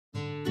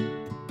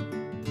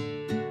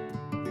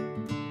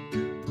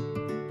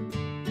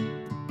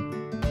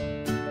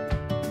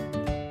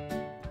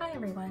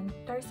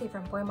Tracy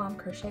from Boy Mom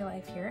Crochet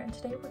Life here, and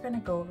today we're going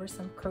to go over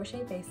some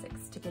crochet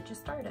basics to get you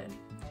started.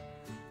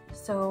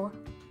 So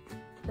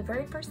the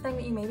very first thing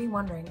that you may be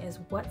wondering is,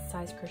 what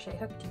size crochet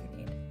hook do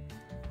you need?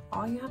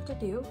 All you have to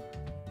do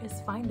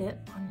is find it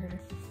on your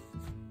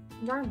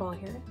yarn ball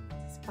here.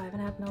 It's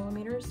 5.5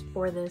 millimeters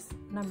for this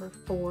number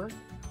 4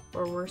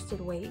 or worsted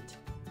weight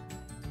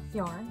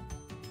yarn.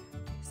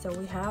 So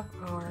we have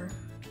our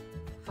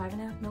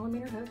 5.5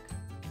 millimeter hook.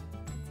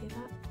 See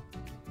that?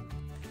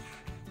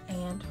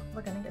 And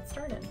we're gonna get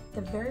started.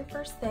 The very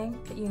first thing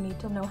that you need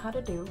to know how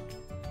to do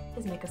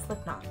is make a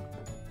slip knot.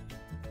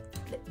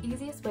 The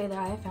easiest way that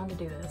I have found to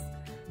do this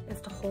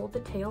is to hold the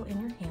tail in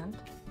your hand,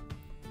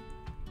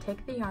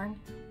 take the yarn,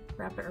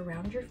 wrap it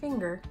around your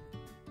finger,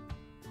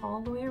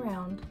 all the way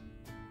around,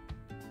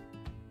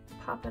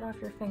 pop it off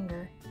your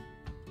finger,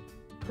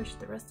 push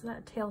the rest of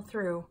that tail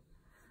through,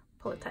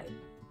 pull it tight.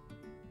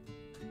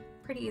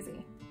 Pretty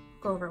easy.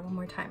 Go over it one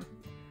more time.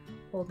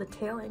 Hold the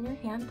tail in your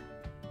hand,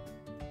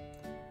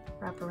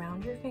 wrap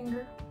around your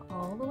finger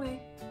all the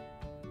way,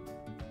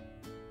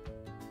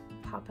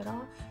 pop it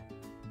off,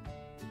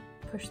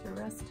 push the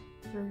rest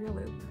through your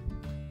loop,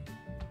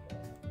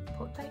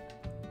 pull it tight.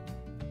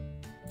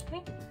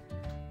 Okay,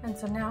 and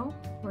so now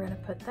we're going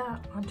to put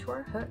that onto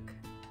our hook,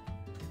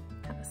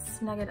 kind of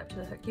snug it up to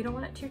the hook. You don't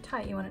want it too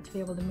tight, you want it to be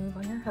able to move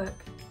on your hook,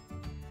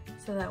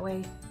 so that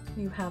way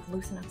you have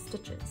loose enough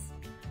stitches.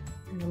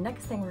 And the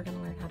next thing we're going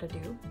to learn how to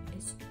do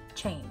is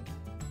chain.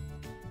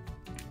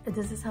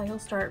 This is how you'll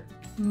start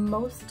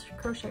most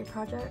crochet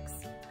projects,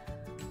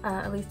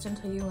 at least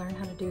until you learn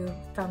how to do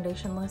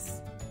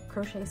foundationless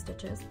crochet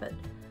stitches, but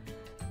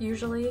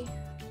usually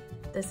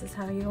this is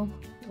how you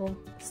will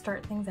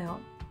start things out.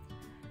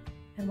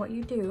 And what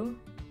you do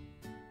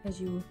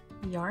is you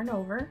yarn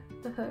over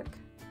the hook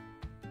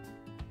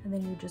and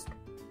then you just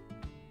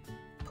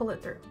pull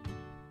it through.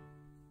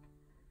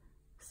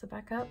 So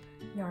back up,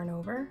 yarn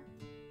over,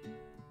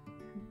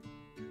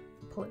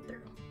 pull it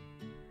through.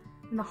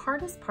 And the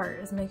hardest part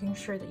is making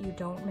sure that you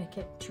don't make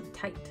it too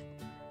tight,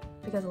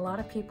 because a lot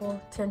of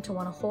people tend to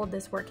want to hold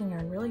this working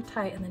yarn really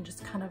tight and then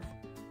just kind of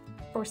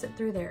force it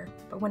through there.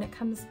 But when it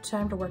comes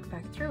time to work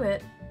back through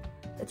it,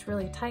 it's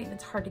really tight and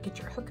it's hard to get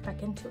your hook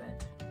back into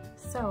it.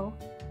 So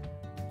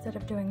instead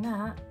of doing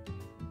that,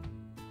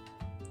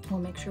 we'll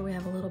make sure we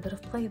have a little bit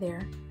of play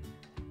there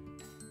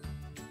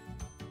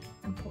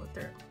and pull it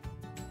through.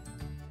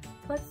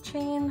 Let's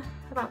chain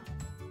about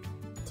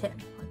 10,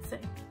 let's say.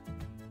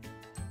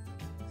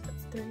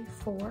 3,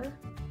 4,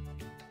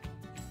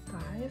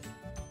 5,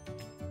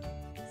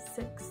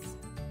 6,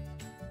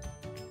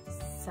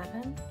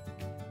 7,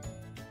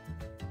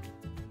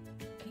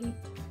 8,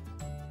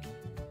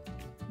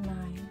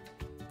 9,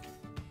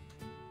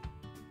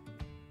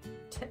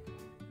 10.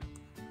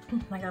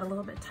 I got a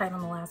little bit tight on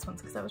the last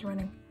ones because I was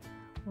running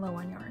low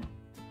on yarn.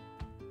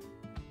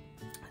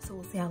 So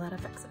we'll see how that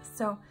affects us.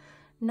 So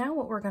now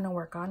what we're going to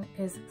work on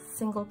is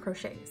single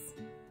crochets.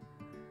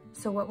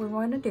 So what we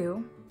want to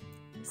do,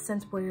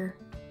 since we're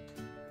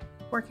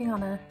working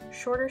on a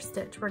shorter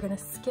stitch, we're going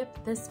to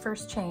skip this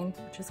first chain,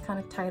 which is kind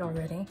of tight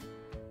already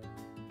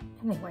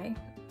anyway,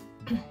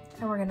 and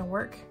we're going to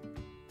work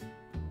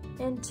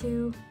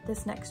into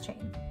this next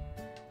chain.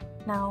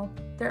 Now,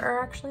 there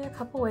are actually a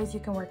couple ways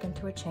you can work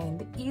into a chain.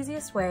 The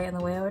easiest way, and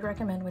the way I would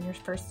recommend when you're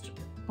first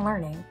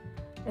learning,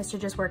 is to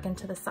just work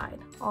into the side,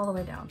 all the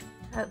way down,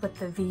 with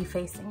the V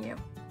facing you.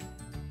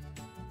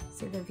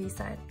 See the V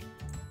side?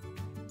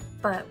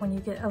 But when you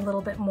get a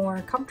little bit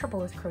more comfortable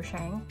with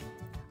crocheting,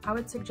 I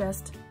would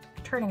suggest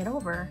turning it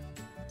over,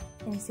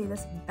 and you see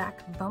this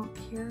back bump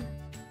here,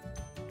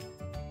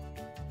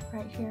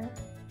 right here,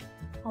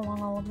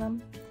 along all of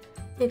them.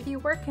 If you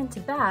work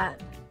into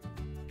that,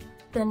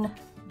 then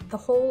the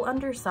whole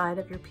underside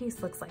of your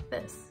piece looks like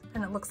this,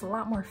 and it looks a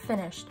lot more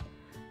finished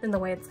than the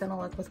way it's gonna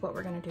look with what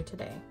we're gonna do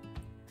today.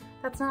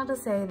 That's not to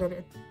say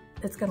that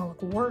it's gonna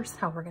look worse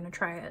how we're gonna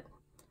try it.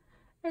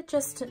 It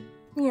just,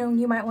 you know,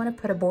 you might want to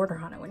put a border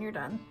on it when you're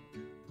done.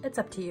 It's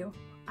up to you.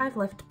 I've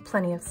left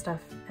plenty of stuff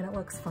and it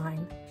looks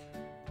fine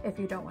if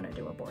you don't want to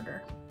do a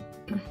border.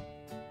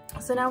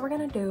 So now we're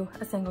going to do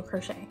a single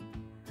crochet.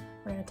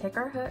 We're going to take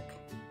our hook,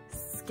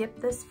 skip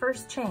this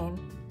first chain,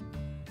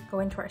 go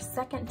into our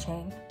second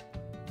chain,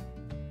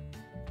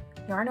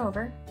 yarn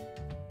over,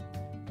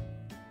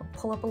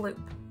 pull up a loop.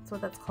 That's what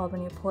that's called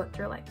when you pull it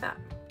through like that.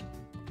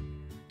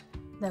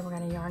 Then we're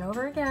going to yarn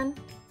over again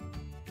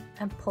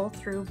and pull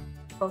through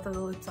both of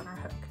the loops on our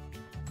hook.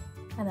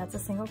 And that's a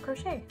single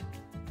crochet.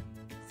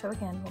 So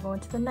again, we'll go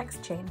into the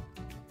next chain,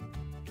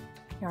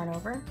 yarn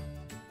over,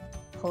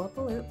 pull up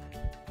a loop,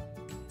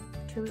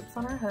 2 loops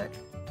on our hook,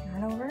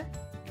 yarn over,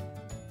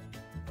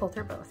 pull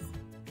through both.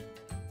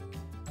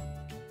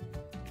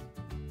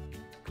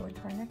 Go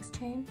into our next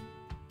chain,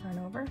 yarn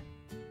over,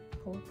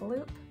 pull up a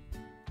loop,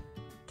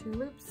 2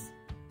 loops,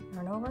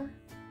 yarn over,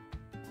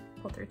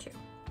 pull through 2.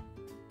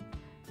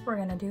 We're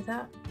going to do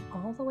that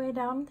all the way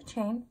down the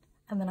chain,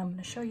 and then I'm going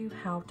to show you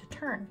how to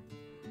turn.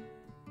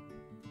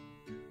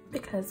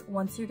 Because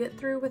once you get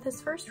through with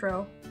this first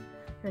row,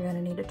 you're going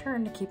to need a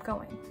turn to keep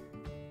going.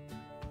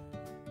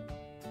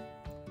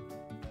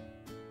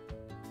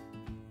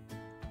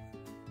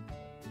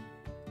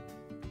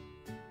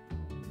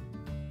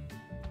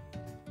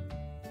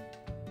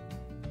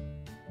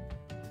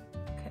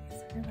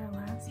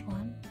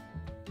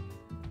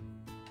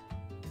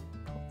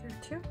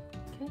 2.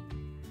 Okay,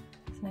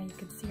 so now you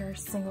can see our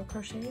single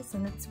crochets,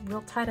 and it's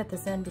real tight at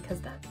this end because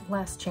that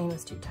last chain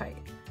was too tight.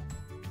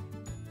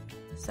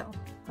 So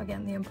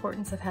again, the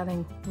importance of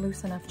having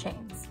loose enough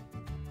chains.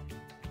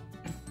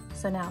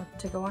 So now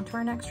to go on to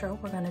our next row,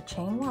 we're going to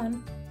chain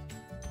 1,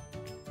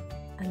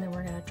 and then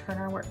we're going to turn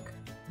our work.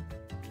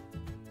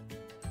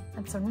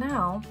 And so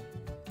now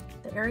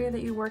the area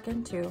that you work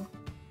into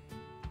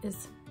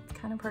is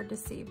kind of hard to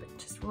see, but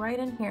just right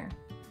in here,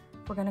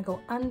 we're going to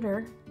go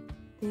under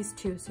these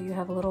 2 so you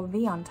have a little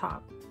V on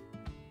top.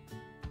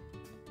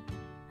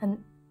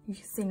 And you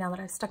can see now that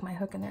I've stuck my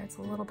hook in there, it's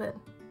a little bit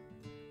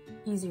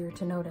easier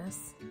to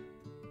notice.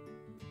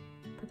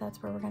 But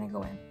that's where we're going to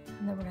go in.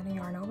 And then we're going to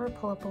yarn over,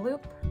 pull up a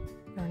loop,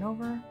 yarn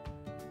over,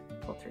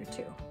 pull through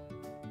 2.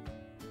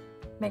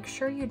 Make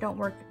sure you don't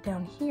work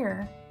down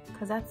here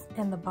because that's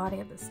in the body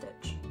of the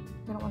stitch.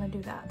 We don't want to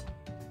do that.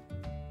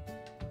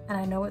 And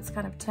I know it's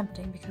kind of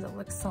tempting because it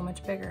looks so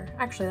much bigger.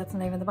 Actually, that's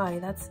not even the body,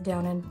 that's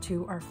down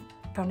into our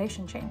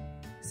foundation chain.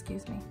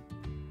 Excuse me.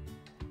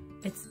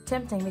 It's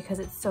tempting because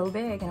it's so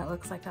big and it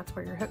looks like that's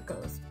where your hook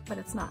goes, but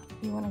it's not.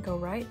 You want to go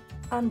right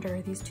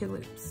under these 2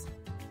 loops.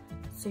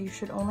 So you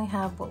should only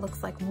have what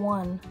looks like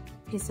 1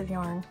 piece of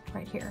yarn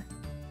right here.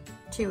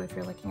 2 if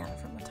you're looking at it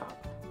from the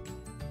top.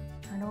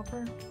 Yarn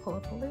over, pull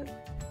up a loop,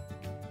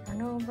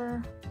 yarn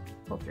over,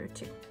 pull through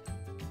 2.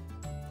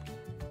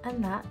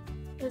 And that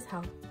is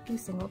how you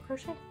single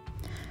crochet.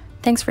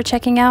 Thanks for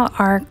checking out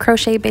our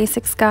crochet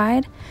basics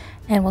guide,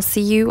 and we'll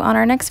see you on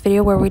our next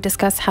video where we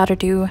discuss how to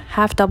do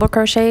half double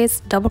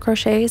crochets,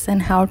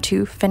 and how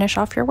to finish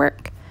off your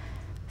work.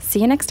 See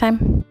you next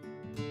time.